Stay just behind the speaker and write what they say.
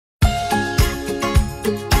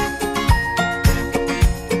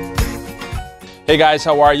Hey guys,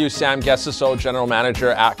 how are you? Sam Gessiso, General Manager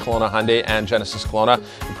at Kelowna Hyundai and Genesis Kelowna.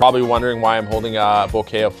 You're probably wondering why I'm holding a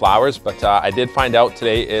bouquet of flowers, but I did find out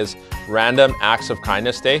today is Random Acts of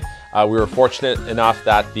Kindness Day. We were fortunate enough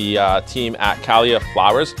that the team at Kelowna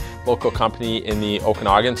Flowers, local company in the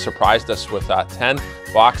Okanagan, surprised us with 10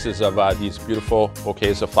 boxes of these beautiful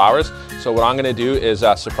bouquets of flowers. So what I'm going to do is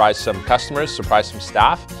surprise some customers, surprise some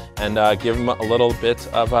staff, and give them a little bit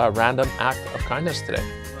of a random act of kindness today.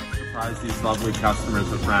 Surprise these lovely customers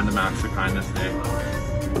with Random Acts of Kindness Day.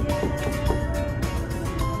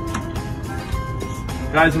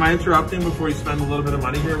 Guys, am I interrupting before you spend a little bit of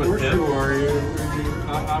money here with Tim? Sure.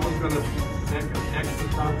 I was going to make an extra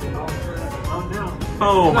 $1,000 now.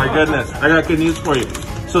 Oh my goodness, I got good news for you.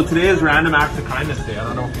 So today is Random Acts of Kindness Day. I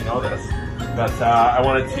don't know if you know this, but I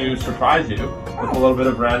wanted to surprise you with a little bit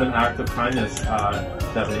of Random Act of Kindness,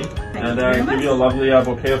 Stephanie, and give you a lovely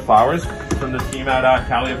bouquet of flowers from the team at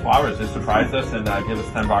Kelowna Flowers. They surprised us and gave us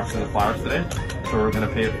 10 boxes of flowers today. So we're going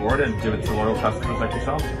to pay it forward and give it to loyal customers like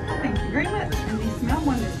yourself. Thank you very much. And they smell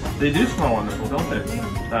wonderful. They do smell wonderful, don't they?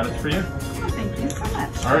 That is for you. Oh, thank you so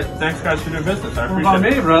much. All right, thanks guys for doing business. I appreciate it. What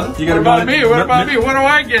about me, brother? You got What about me? What about me? What do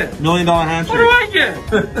I get? $1 million handshake. What do I get?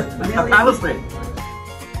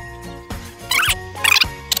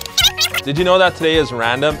 Did you know that today is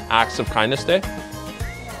Random Acts of Kindness Day?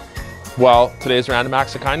 Well, today is Random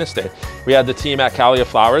Acts of Kindness Day. We had the team at Kelowna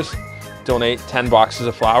Flowers donate 10 boxes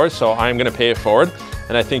of flowers, so I'm going to pay it forward.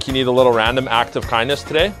 And I think you need a little random act of kindness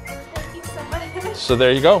today. Thank you so much. So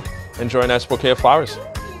there you go. Enjoy a nice bouquet of flowers.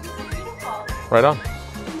 Right on.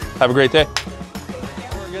 Have a great day.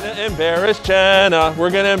 We're going to embarrass Jenna.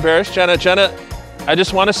 We're going to embarrass Jenna. Jenna, I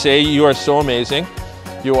just want to say you are so amazing.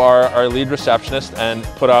 You are our lead receptionist and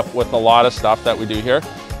put up with a lot of stuff that we do here.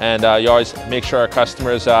 And you always make sure our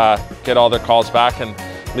customers get all their calls back and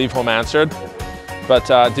leave home answered. But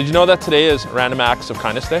did you know that today is Random Acts of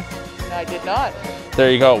Kindness Day? I did not. There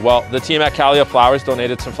you go. Well, the team at Kelowna Flowers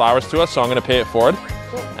donated some flowers to us, so I'm going to pay it forward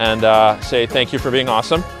and say thank you for being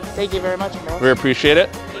awesome. Thank you very much, Amber. We appreciate it.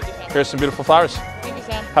 Thank you, Sam. Here's some beautiful flowers. Thank you,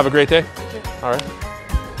 Sam. Have a great day. You too. All right.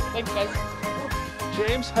 Thanks, guys.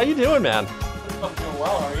 James, how you doing, man? I'm doing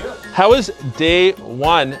well. How are you? How is day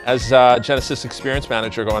one as Genesis Experience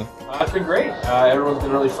Manager going? It's been great. Everyone's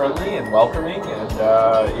been really friendly and welcoming,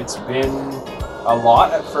 and it's been a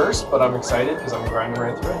lot at first, but I'm excited because I'm grinding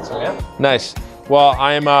right through it, so yeah. Nice. Well,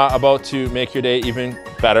 I'm about to make your day even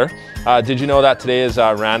better. Did you know that today is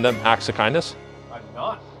Random Acts of Kindness? I'm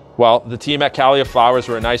not. Well, the team at Kelowna Flowers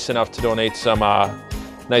were nice enough to donate some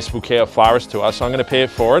nice bouquet of flowers to us. So I'm going to pay it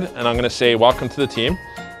forward, and I'm going to say welcome to the team.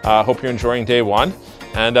 Hope you're enjoying day one,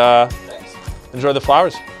 and Thanks. enjoy the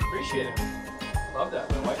flowers. Appreciate it. Love that.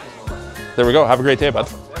 My wife is one. There we go. Have a great day, bud.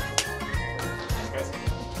 Thanks, guys.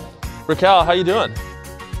 Raquel, how you doing?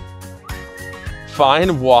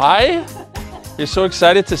 Fine. Why? You're so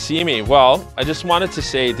excited to see me. Well, I just wanted to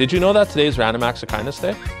say, did you know that today is Random Acts of Kindness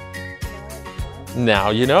Day? Now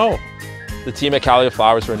you know. The team at Kelowna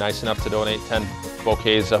Flowers were nice enough to donate 10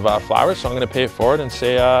 bouquets of flowers, so I'm going to pay it forward and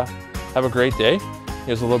say have a great day.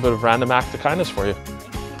 Here's a little bit of random act of kindness for you.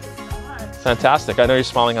 Fantastic. I know you're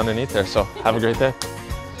smiling underneath there, so have a great day.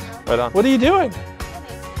 Right on. What are you doing?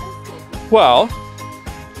 Well,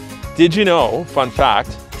 did you know, fun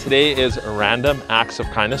fact, today is Random Acts of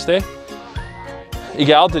Kindness Day?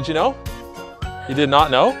 Igal, did you know? You did not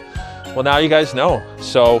know? Well, now you guys know.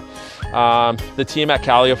 So the team at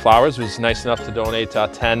Kelowna Flowers was nice enough to donate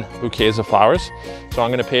 10 bouquets of flowers. So I'm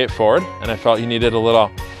going to pay it forward, and I felt you needed a little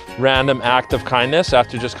random act of kindness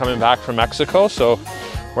after just coming back from Mexico. So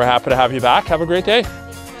we're happy to have you back. Have a great day.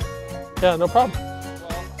 Yeah, no problem.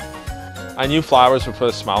 I knew flowers would put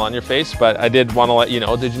a smile on your face, but I did want to let you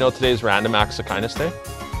know, did you know today's Random Acts of Kindness Day?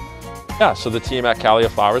 Yeah, so the team at Kelowna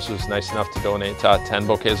Flowers was nice enough to donate 10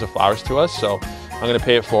 bouquets of flowers to us. So I'm going to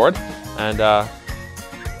pay it forward, and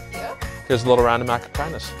here's a little random act of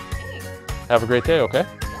kindness. Have a great day, okay?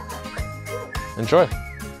 Enjoy.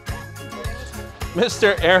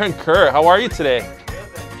 Mr. Aaron Kerr, how are you today?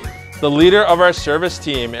 The leader of our service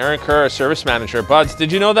team, Aaron Kerr, our service manager. Buds,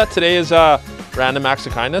 did you know that today is Random Acts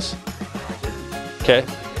of Kindness? Okay.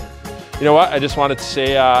 You know what? I just wanted to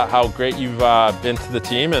say how great you've been to the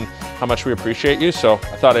team and how much we appreciate you. So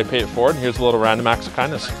I thought I'd pay it forward. Here's a little random acts of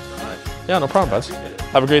kindness. Yeah, no problem, buds.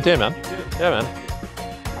 Have a great day, man. Yeah, man.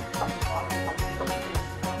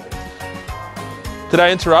 Did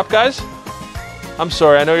I interrupt, guys? I'm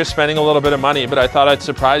sorry, I know you're spending a little bit of money, but I thought I'd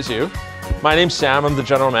surprise you. My name's Sam, I'm the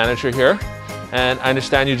general manager here, and I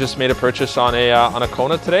understand you just made a purchase on a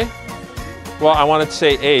Kona today. Well, I wanted to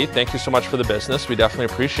say A, thank you so much for the business, we definitely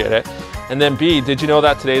appreciate it. And then B, did you know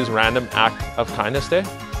that today is Random Act of Kindness Day?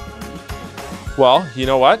 Well, you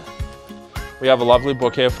know what? We have a lovely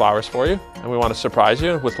bouquet of flowers for you, and we want to surprise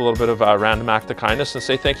you with a little bit of a random act of kindness and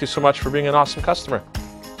say thank you so much for being an awesome customer.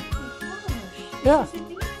 Yeah. This is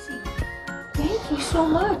amazing. Thank you so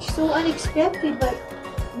much. So unexpected, but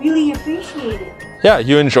really appreciate it. Yeah,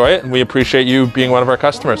 you enjoy it, and we appreciate you being one of our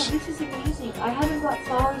customers. Wow, this is amazing. I haven't got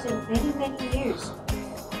flowers in many, many years.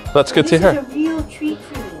 That's good to hear. This is a real treat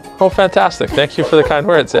for me. Oh, fantastic. Thank you for the kind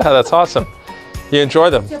words. Yeah, that's awesome. You enjoy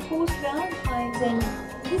them. It's a post-Valentine's, and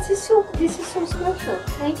this is so special.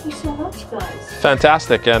 Thank you so much, guys.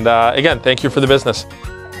 Fantastic. And again, thank you for the business.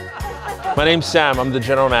 My name's Sam. I'm the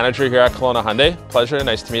general manager here at Kelowna Hyundai. Pleasure.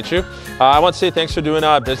 Nice to meet you. I want to say thanks for doing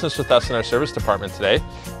business with us in our service department today.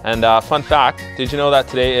 And fun fact, did you know that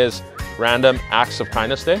today is Random Acts of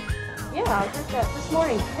Kindness Day? Yeah, I heard that this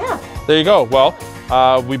morning. Yeah. There you go. Well,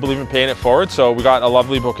 we believe in paying it forward, so we got a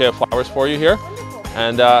lovely bouquet of flowers for you here. Wonderful.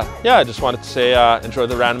 And yeah, I just wanted to say enjoy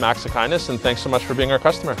the Random Acts of Kindness, and thanks so much for being our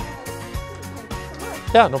customer.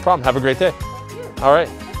 Yeah, no problem. Have a great day. All right.